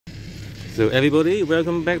So everybody,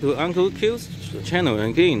 welcome back to Uncle Gil's channel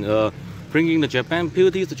again. Bringing the Japan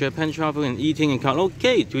beauties, the Japan travel and eating and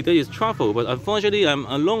karaoke. Today is travel, but unfortunately I'm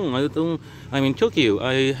alone. I'm in Tokyo.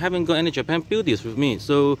 I haven't got any Japan beauties with me.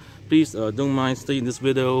 So please don't mind stay in this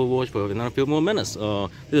video. Watch for another few more minutes. This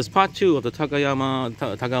is part 2 of the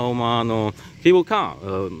Takao cable car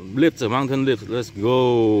lift, mountain lift. Let's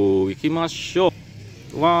go. Ikimashou.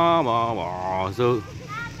 Wow, wow, wow. So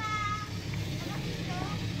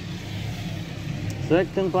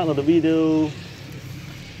second part of the video.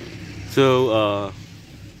 So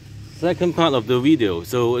second part of the video.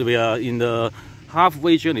 So we are in the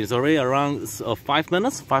halfway journey. It's already around 5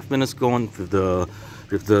 minutes. 5 minutes gone with the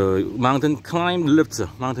mountain climb lift.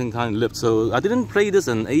 So I didn't play this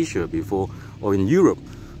in Asia before or in Europe.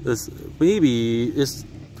 Maybe it's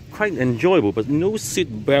quite enjoyable, but no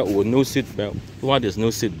seat belt or no seat belt. Why there's no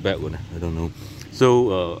seat belt? I don't know.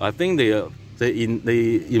 So I think they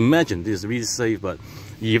imagine this is really safe, but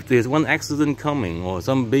if there's one accident coming or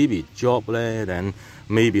some baby drop there, then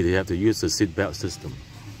maybe they have to use the seat belt system.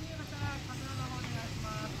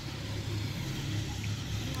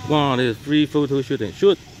 Wow, there's free photo shooting.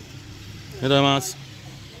 Shoot!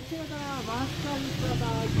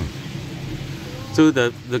 So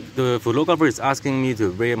the photographer is asking me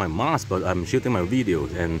to wear my mask, but I'm shooting my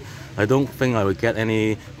videos and I don't think I will get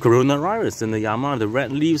any coronavirus in the Yamaha. The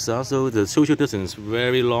red leaves are, so the social distance is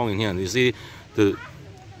very long in here. You see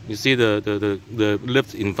the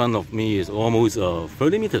lift in front of me is almost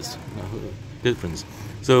 30 meters difference.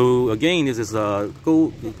 So again, this is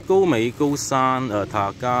高尾山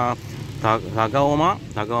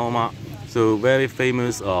Takao.Mount. So very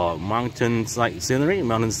famous mountain site scenery,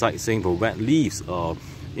 mountain sightseeing for red leaves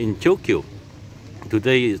in Tokyo.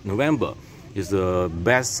 Today is November. Is the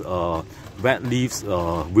best red leaves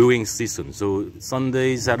viewing season. So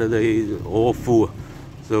Sunday, Saturday, all full.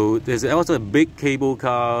 So there's also a big cable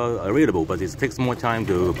car available, but it takes more time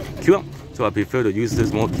to queue up. So I prefer to use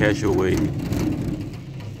this more casual way.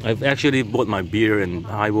 I've actually bought my beer and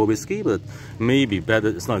highball whiskey, but maybe better.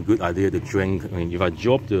 It's not a good idea to drink. I mean, if I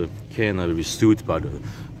drop the can, I will be sued by the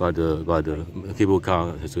cable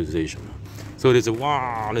car association. So there's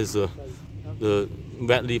the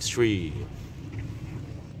red leaf tree.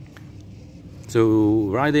 So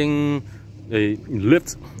riding a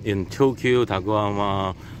lift in Tokyo,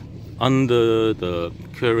 Takao under the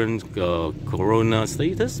current corona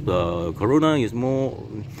status. Corona is more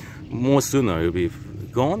sooner. It will be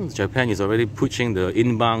gone. Japan is already pushing the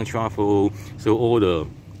inbound travel. So all the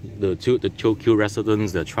Tokyo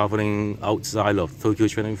residents that are traveling outside of Tokyo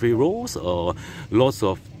 23 rules, or lots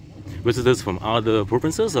of visitors from other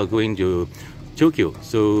provinces are going to Tokyo.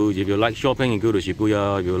 So if you like shopping, you go to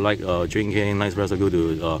Shibuya. If you like drinking nice restaurant, go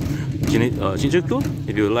to Shinjuku.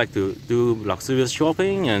 If you like to do luxurious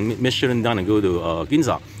shopping and Michelin dining, go to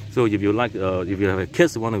Ginza. So if you like, if you have a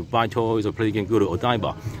kids who want to buy toys or play game, go to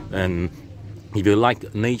Odaiba. And if you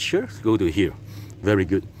like nature, go to here. Very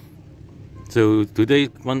good. So today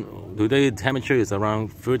temperature is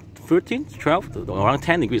around 13, 12, around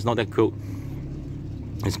 10 degrees. Not that cold.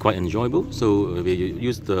 It's quite enjoyable. So we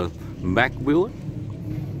use the back wheel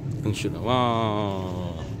and shoot.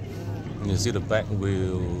 Wow, you see the back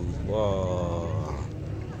wheel. Wow,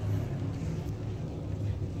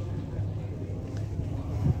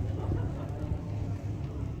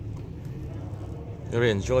 very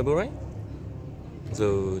enjoyable, right?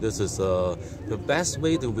 So this is the best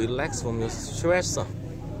way to relax from your stress.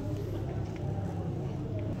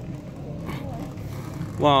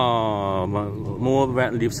 Wow, more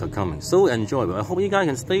red leaves are coming. So enjoyable. I hope you guys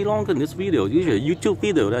can stay longer in this video. Usually a YouTube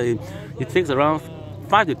video that it takes around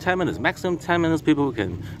 5 to 10 minutes, maximum 10 minutes. People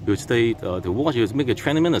will stay to watch it. Make it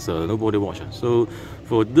 20 minutes, nobody watch it. So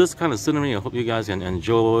for this kind of scenery, I hope you guys can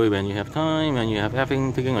enjoy when you have time, when you have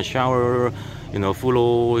taking a shower,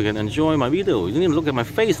 full. You can enjoy my video. You need to look at my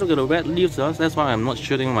face. Look at the red leaves. That's why I'm not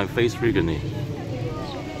shooting my face frequently.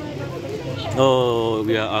 Oh,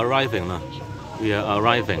 we are arriving now. We are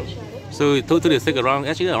arriving. So it totally takes around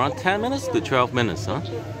 10 minutes to 12 minutes.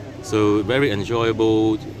 So very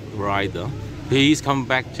enjoyable ride. Please come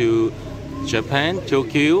back to Japan,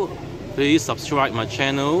 Tokyo. Please subscribe my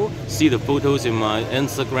channel. See the photos in my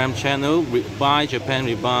Instagram channel. Buy Japan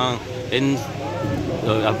Rebound in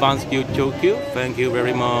Advanced Guild Tokyo. Thank you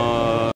very much.